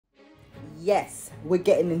Yes, we're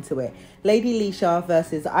getting into it. Lady Leshurr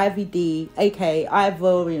versus IVD, aka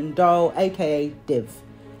Ivorian Doll, aka Div.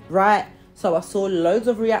 Right? So I saw loads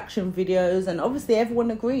of reaction videos and obviously everyone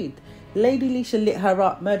agreed. Lady Leshurr lit her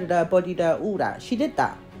up, murdered her, bodied her, all that. She did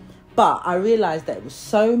that. But I realised that it was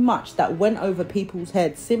so much that went over people's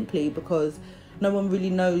heads simply because no one really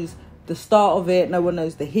knows the start of it. No one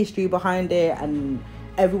knows the history behind it. And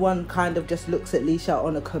everyone kind of just looks at Leshurr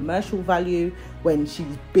on a commercial value when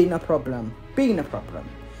she's been a problem.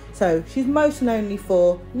 So she's most known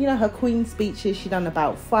for, you know, her Queen speeches. She's done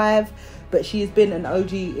about 5. But she has been an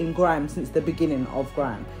OG in grime since the beginning of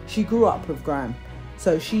grime. She grew up with grime.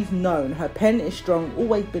 So she's known. Her pen is strong,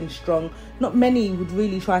 always been strong. Not many would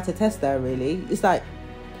really try to test her, really. It's like,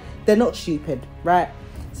 they're not stupid, right?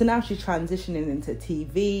 So now she's transitioning into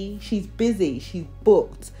TV. She's busy, she's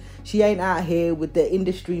booked. She ain't out here with the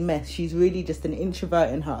industry mess. She's really just an introvert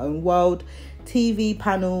in her own world. TV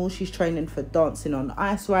panels, she's training for Dancing on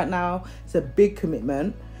Ice right now. It's a big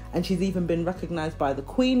commitment. And she's even been recognised by the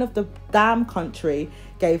Queen of the damn country.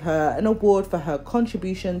 Gave her an award for her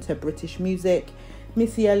contribution to British music.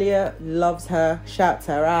 Missy Elliott loves her, shouts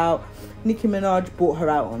her out. Nicki Minaj brought her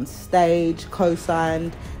out on stage,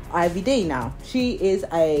 co-signed. IVD now. She is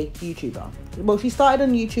a YouTuber. Well, she started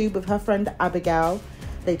on YouTube with her friend Abigail.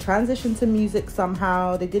 They transitioned to music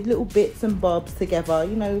somehow. They did little bits and bobs together,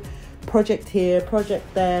 you know, project here,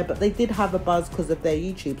 project there. But they did have a buzz because of their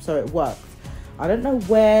YouTube, so it worked. I don't know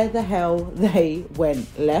where the hell they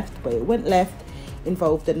went left, but it went left.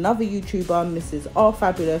 Involved another YouTuber, Mrs. R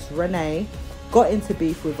Fabulous Renee. Got into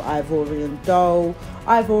beef with Ivorian Doll.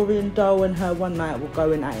 Ivorian Doll and her one night were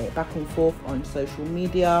going at it back and forth on social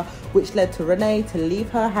media, which led to Renee to leave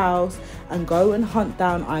her house and go and hunt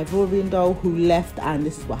down Ivorian Doll, who left, and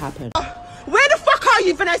this is what happened. Where the fuck are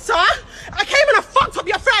you, Vanessa? I came and I fucked up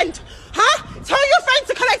your friend. Huh? Tell your friend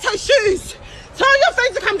to collect her shoes. Tell your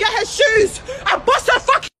friend to come get her shoes. I bust her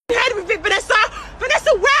fucking head with it, Vanessa.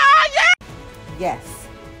 Vanessa, where are you? Yes.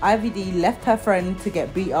 IVD left her friend to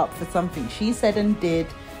get beat up for something she said and did,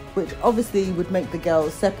 which obviously would make the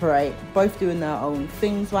girls separate, both doing their own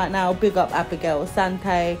things right now. Big up Abigail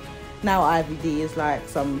Asante. Now IVD is like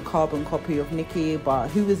some carbon copy of Nicki, but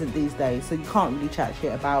who isn't these days? So you can't really chat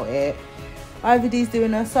shit about it. IVD's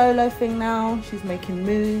doing her solo thing now. She's making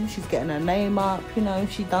moves. She's getting her name up. You know,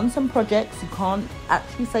 she's done some projects. You can't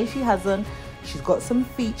actually say she hasn't. She's got some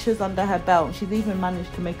features under her belt. She's even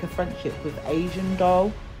managed to make a friendship with Asian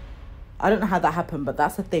Doll. I don't know how that happened, but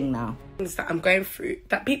that's a thing now. Things that I'm going through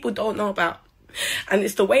that people don't know about. And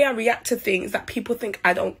it's the way I react to things that people think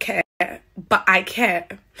I don't care, but I care.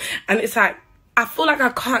 And it's like, I feel like I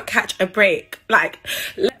can't catch a break. Like,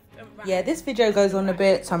 yeah, this video goes on a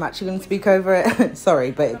bit, so I'm actually going to speak over it.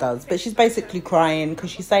 Sorry, but it does. But she's basically crying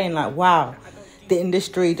because she's saying like, wow, the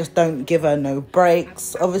industry just don't give her no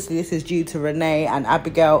breaks. Obviously, this is due to Renee and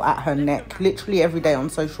Abigail at her neck literally every day on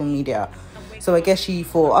social media. So I guess she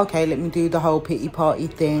thought, okay, let me do the whole pity party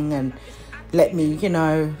thing and let me, you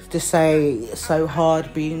know, just say it's so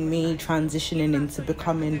hard being me, transitioning into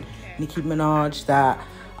becoming Nicki Minaj, that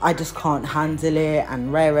I just can't handle it,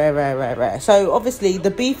 and rare. So obviously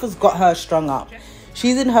the beef has got her strung up.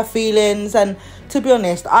 She's in her feelings, and to be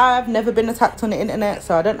honest, I've never been attacked on the internet,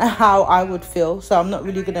 so I don't know how I would feel. So I'm not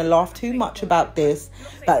really going to laugh too much about this,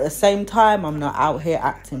 but at the same time, I'm not out here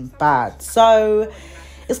acting bad. So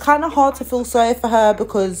it's kind of hard to feel sorry for her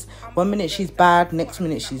because one minute she's bad, next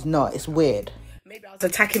minute she's not. It's weird. Maybe I was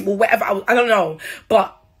attacking or whatever, I don't know.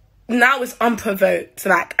 But now it's unprovoked,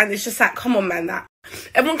 like, and it's just like, come on, man, that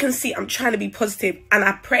everyone can see I'm trying to be positive and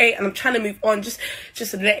I pray and I'm trying to move on. Just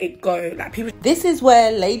let it go. Like, people. This is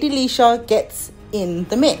where Lady Leshurr gets in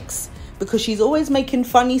the mix because she's always making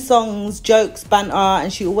funny songs, jokes, banter,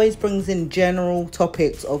 and she always brings in general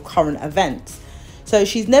topics of current events. So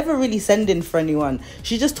she's never really sending for anyone.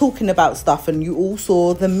 She's just talking about stuff, and you all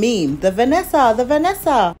saw the meme, the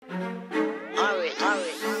Vanessa.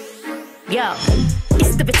 Yo,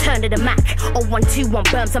 it's the return of the Mac. 0121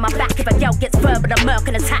 burns on my back. If a gal gets verbal, a murk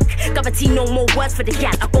and attack. Guarantee no more words for the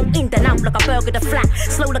gal. I go in and out like a burger the flat.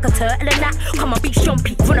 Slow like a turtle and that. Come on, be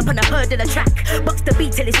shumpy. Run up on the herd of the track. Bucks the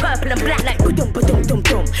beat till it's purple and black. Like ba-dum, ba-dum, dum,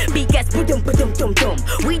 dum. Beat gets ba-dum, ba-dum, dum, dum.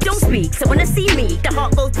 We don't speak, so when they see me, the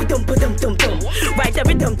heart goes ba-dum, ba-dum, dum, dum. Right there,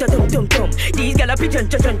 dum, dum, dum, dum. These gal are be jun,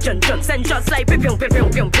 jun, jun, jun. Send shots like pim, pim, pim,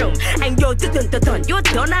 pim, pim. And you're dun. You're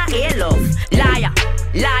done out here, love. Liar.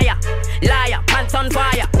 Pants on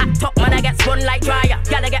fire. At top, man, I get spun like dryer.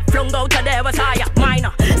 Gotta get flung out to there was higher.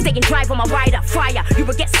 Minor, staying dry for my rider. Fire, you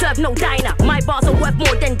will get served no diner. My bars are worth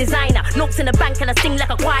more than designer. Notes in the bank and I sing like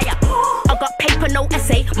a choir. I got paper, no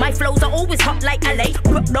essay. My flows are always hot like LA.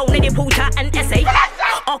 Brook down in the pool and essay.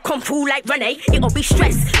 I'll come through like Renee. It'll be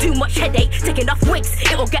stress, too much headache. Taking off wigs,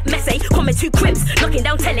 it'll get messy. Coming to cribs, knocking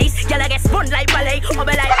down tellies. Y'all get spun like ballet. I'll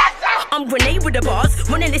be like, I'm Renee with the bars.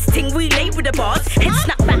 Running this thing, relay with the bars. Head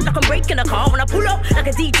snap back like I'm breaking a car. When I pull up like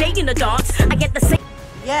a DJ in the dance, I get the same.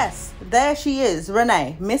 Yes, there she is,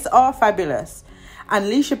 Renee, Miss R Fabulous. And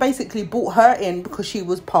Leshurr basically brought her in because she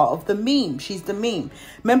was part of the meme. She's the meme.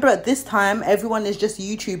 Remember, at this time, everyone is just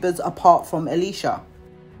YouTubers apart from Leshurr.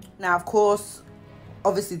 Now, of course,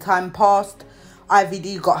 obviously time passed.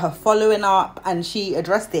 IVD got her following up and she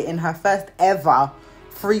addressed it in her first ever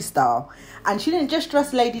freestyle. And she didn't just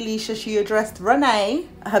address Lady Leshurr, she addressed Renee,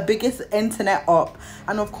 her biggest internet op,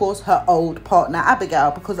 and of course her old partner Abigail,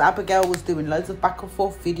 because Abigail was doing loads of back and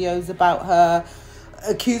forth videos about her,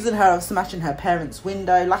 accusing her of smashing her parents'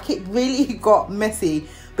 window. Like, it really got messy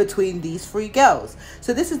between these three girls.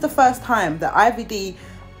 So this is the first time that IVD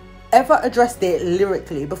ever addressed it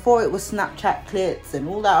lyrically. Before, it was Snapchat clips and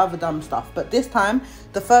all that other dumb stuff, but this time,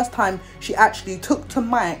 the first time, she actually took to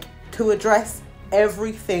mic to address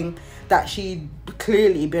everything that she'd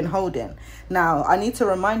clearly been holding. Now, I need to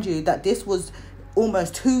remind you that this was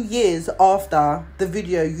almost 2 years after the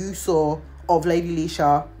video you saw of Lady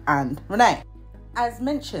Leshurr and Renee. As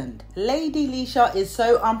mentioned, Lady Leshurr is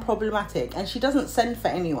so unproblematic and she doesn't send for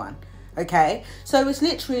anyone, okay? So it's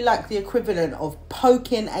literally like the equivalent of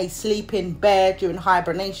poking a sleeping bear during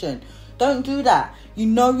hibernation. Don't do that. You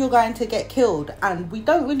know you're going to get killed. And we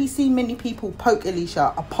don't really see many people poke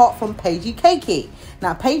Leshurr apart from Paigey Cakey.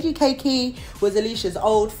 Now, Paigey Cakey was Leshurr's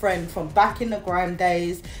old friend from back in the grime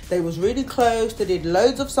days. They was really close. They did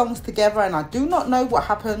loads of songs together. And I do not know what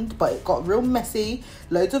happened, but it got real messy.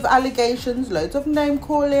 Loads of allegations, loads of name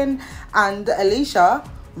calling. And Leshurr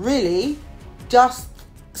really just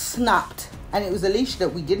snapped. And it was Leshurr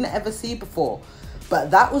that we didn't ever see before. But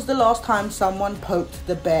that was the last time someone poked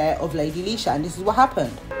the bear of Lady Leshurr, and this is what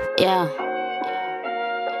happened. Yeah.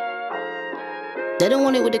 They don't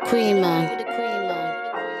want it with the queen, man.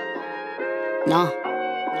 Nah.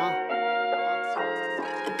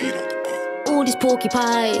 All these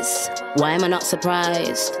porcupines, why am I not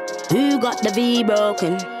surprised? Who got the V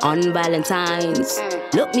broken on Valentine's?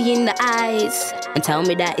 Look me in the eyes and tell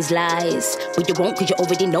me that is lies. But you won't, cause you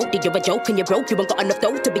already know that you're a joke and you're broke. You ain't got enough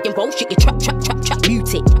dough to be involved. Shit, you trap,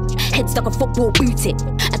 mute it. Head stuck a football, boot it.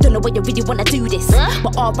 I don't know why you really wanna do this,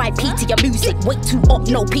 but R.I.P. to your music. Way too up,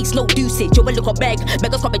 no peace, no deuces. You're a little beg,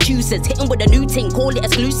 beggars got choosers. Hitting with a new thing, call it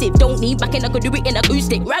exclusive. Don't need back and I could do it in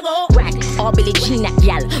acoustic. Raggo, wax, or Billie Jean that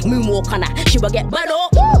gal. Moonwalk on her, she will get better.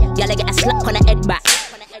 Y'all get a slap on her head back.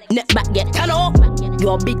 Neck back get turn up.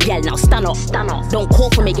 You're a big girl now, stand up. Don't call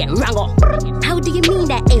for me, get rang up. How do you mean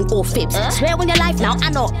that ain't all fibs? Swear on your life now, I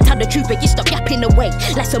know. Tell the truth, but you stop yapping away.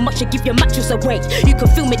 Like so much you give your mattress away. You can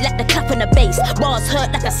feel me like the clap in the bass. Bars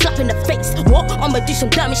hurt like a slap in the face. What? I'ma do some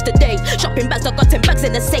damage today. Shopping bags, I got 10 bags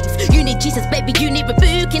in the safe. You need Jesus, baby, you need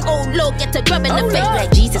rebuking. Oh Lord, get to grabbing the face.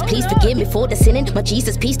 Like Jesus, please forgive me for the sinning. But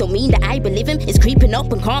Jesus, peace don't mean that I believe him. It's creeping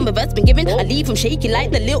up and karma that's been given. I leave him shaking like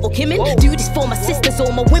the little Kimmin. Do this for my sisters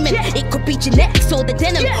or my women. It could be genetics or the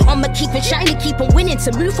denim. I'ma keep it shining, keep on winning.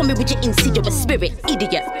 So move for me with your insidious spirit,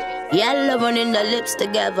 idiot. Yeah, love running the lips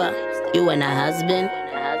together. You and her husband.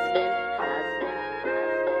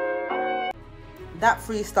 That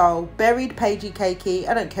freestyle buried Paigey Cakey.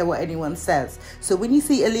 I don't care what anyone says. So when you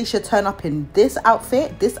see Leshurr turn up in this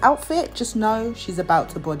outfit, just know she's about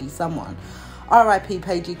to body someone. R.I.P.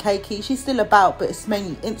 Paigey Cakey. She's still about, but it's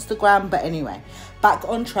mainly Instagram. But anyway, back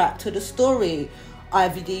on track to the story.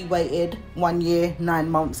 IVD waited 1 year, 9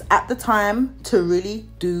 months at the time to really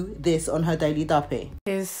do this on her daily duppy.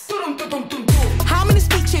 How many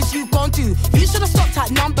speeches you gone to? You should have stopped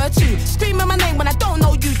at number 2. Screaming my name when I don't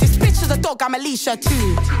know you. This bitch is a dog, I'm Leshurr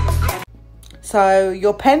too. So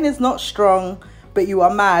your pen is not strong, but you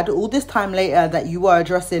are mad all this time later that you are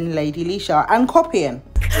addressing Lady Leshurr and copying.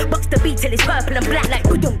 Box the beat till it's purple and black like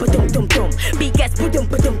boom boom boom boom. Big ass boom boom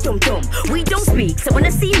boom boom boom. We don't speak, so when I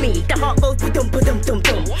see me, the heart goes boom boom boom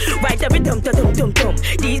boom. Right the rhythm dum dum dum.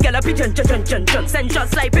 These gala be jun send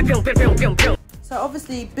shots like pew pew pew pew pew. So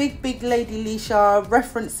obviously big Lady Leshurr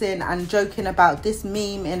referencing and joking about this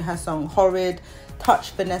meme in her song Horrid,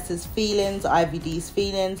 touched Vanessa's feelings, IVD's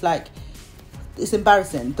feelings. Like, it's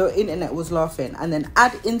embarrassing. The internet was laughing. And then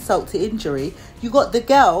add insult to injury, you got the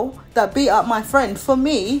girl that beat up my friend for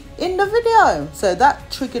me in the video. So that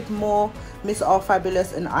triggered more Miss R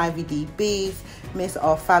Fabulous and IVD beef. Miss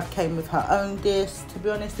R Fab came with her own diss. To be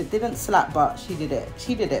honest, it didn't slap, but she did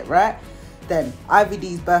it, right? Then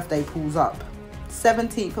IVD's birthday pulls up.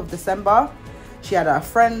 17th of December. She had her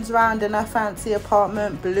friends round in her fancy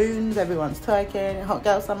apartment, balloons, everyone's twerking, hot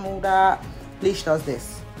girl summer, all that. Leshurr does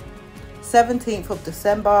this. 17th of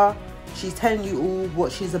December. She's telling you all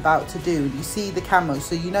what she's about to do. You see the camo,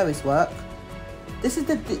 so you know it's work. This is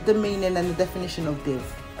the meaning and the definition of div,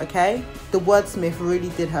 okay? The wordsmith really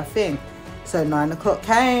did her thing. So 9 o'clock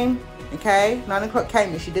came, okay? 9 o'clock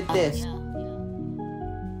came and she did this.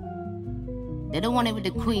 They don't want it with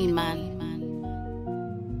the queen, man.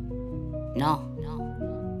 No.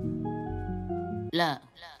 Look.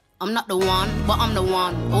 I'm not the one, but I'm the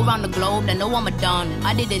one. All around the globe, they know I'm a don.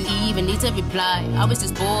 I didn't even need to reply. I was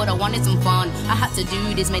just bored, I wanted some fun. I had to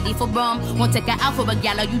do this, made it for brum. Want to get out for a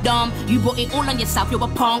gal, are you dumb? You brought it all on yourself, you're a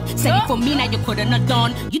punk. Said it for me, now you couldn't have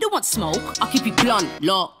done. You don't want smoke, I'll keep you blunt.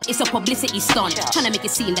 Look, it's a publicity stunt. Trying to make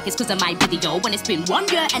it seem like it's cause of my video when it's been 1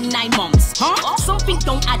 year and 9 months. Huh? Something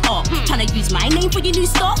don't add up. Trying to use my name for your new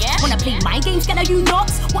stuff. Wanna play my games, get you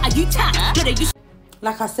nuts? What are you tapped?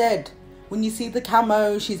 Like I said, when you see the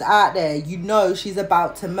camo, she's out there. You know she's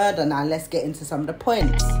about to murder. Now let's get into some of the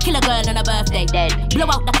points. Kill a girl on a birthday, dead. Blow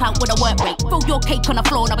out the clout with a work rate. Throw your cake on the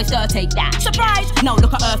floor, now it's dirty. Surprise! No,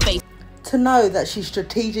 look at her face. To know that she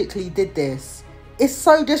strategically did this is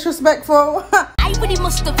so disrespectful. I really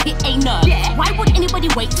must have hit a nerve. Yeah. Why would anybody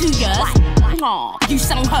wait 2 years? Aw, you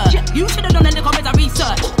sang her. Yeah. You should have done a little bit of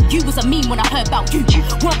research. You was a meme when I heard about you.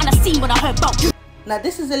 Weren't on a scene when I heard about you. Now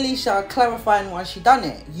this is Leshurr clarifying why she done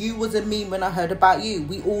it. You was a meme when I heard about you.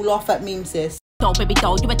 We all laugh at meme, sis. Doll, baby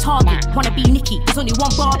doll, you a target. Wanna be Nikki, there's only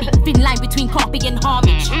one Barbie. Thin line between Carpi and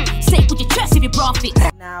Harvey. Say it with your chest if you brought it.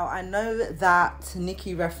 Now I know that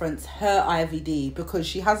Nikki referenced her IVD because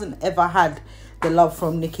she hasn't ever had the love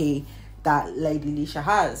from Nikki that Lady Leshurr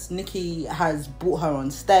has. Nikki has brought her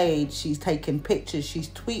on stage. She's taken pictures. She's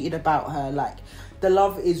tweeted about her. Like, the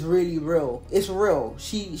love is really real. It's real.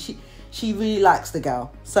 She really likes the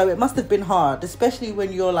girl. So it must have been hard, especially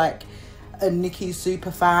when you're like a Nikki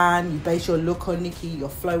super fan. You base your look on Nikki, your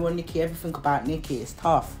flow on Nikki, everything about Nikki. It's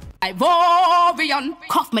tough. Ivorian,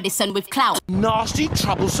 cough medicine with clout. Nasty,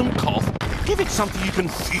 troublesome cough. Give it something you can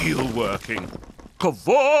feel working.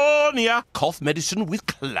 California, cough medicine with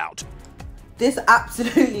clout. This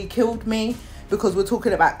absolutely killed me because we're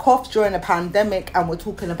talking about coughs during a pandemic and we're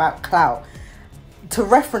talking about clout. To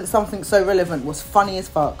reference something so relevant was funny as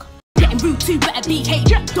fuck. Rude too, better behave.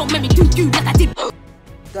 Don't make me do you like I did.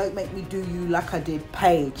 Don't make me do you like I did,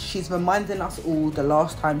 Paige. She's reminding us all the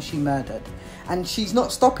last time she murdered. And she's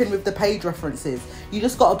not stopping with the Paige references. You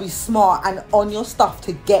just gotta be smart and on your stuff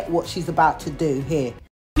to get what she's about to do here.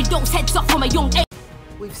 Those heads up from a young age.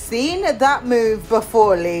 We've seen that move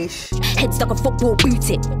before, Leash. Heads like a football boot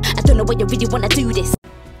it. I don't know why you really wanna do this.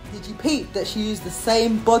 Did you peep that she used the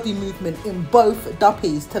same body movement in both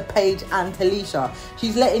duppies to Paige and to Leshurr?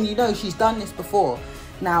 She's letting you know she's done this before.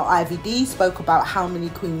 Now, IVD spoke about how many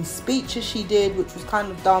Queen's speeches she did, which was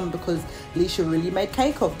kind of dumb because Leshurr really made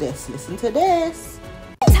cake of this. Listen to this.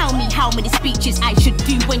 Tell me how many speeches I should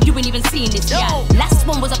do when you ain't even seen this yet. Last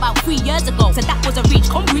one was about 3 years ago, so that was a reach.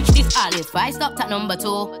 Come reach this all. If I stopped at number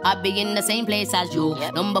 2, I'd be in the same place as you.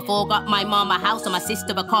 Number 4 got my mom a house and my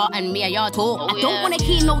sister a car and me a yard talk. I don't wanna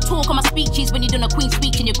hear no talk on my speeches when you done a Queen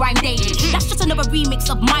speech in your grind daily. That's just another remix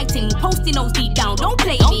of my thing. Posting those deep down, don't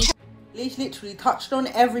play me. Leash literally touched on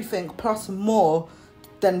everything plus more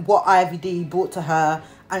than what IVD brought to her,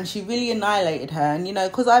 and she really annihilated her. And you know,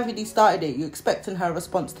 because IVD started it, you're expecting her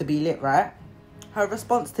response to be lit, right? Her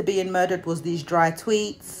response to being murdered was these dry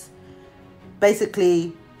tweets.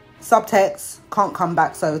 Basically, subtext, can't come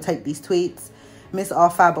back, so take these tweets. Miss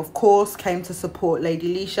RFab, of course, came to support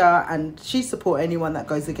Lady Leshurr, and she support anyone that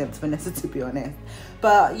goes against Vanessa, to be honest.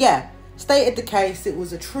 But yeah, stated the case, it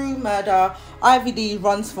was a true murder. IVD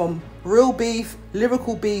runs from real beef,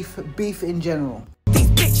 lyrical beef, beef in general.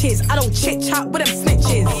 I don't chit chat with them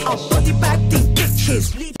snitches. I'll body bag these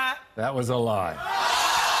bitches. That was a lie.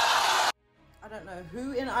 I don't know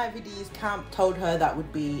who in IVD's camp told her that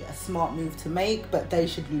would be a smart move to make, but they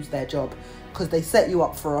should lose their job because they set you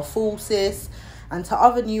up for a fool, sis. And to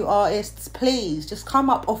other new artists, please just come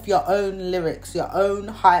up off your own lyrics, your own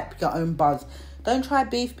hype, your own buzz. Don't try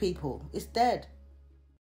beef, people. It's dead.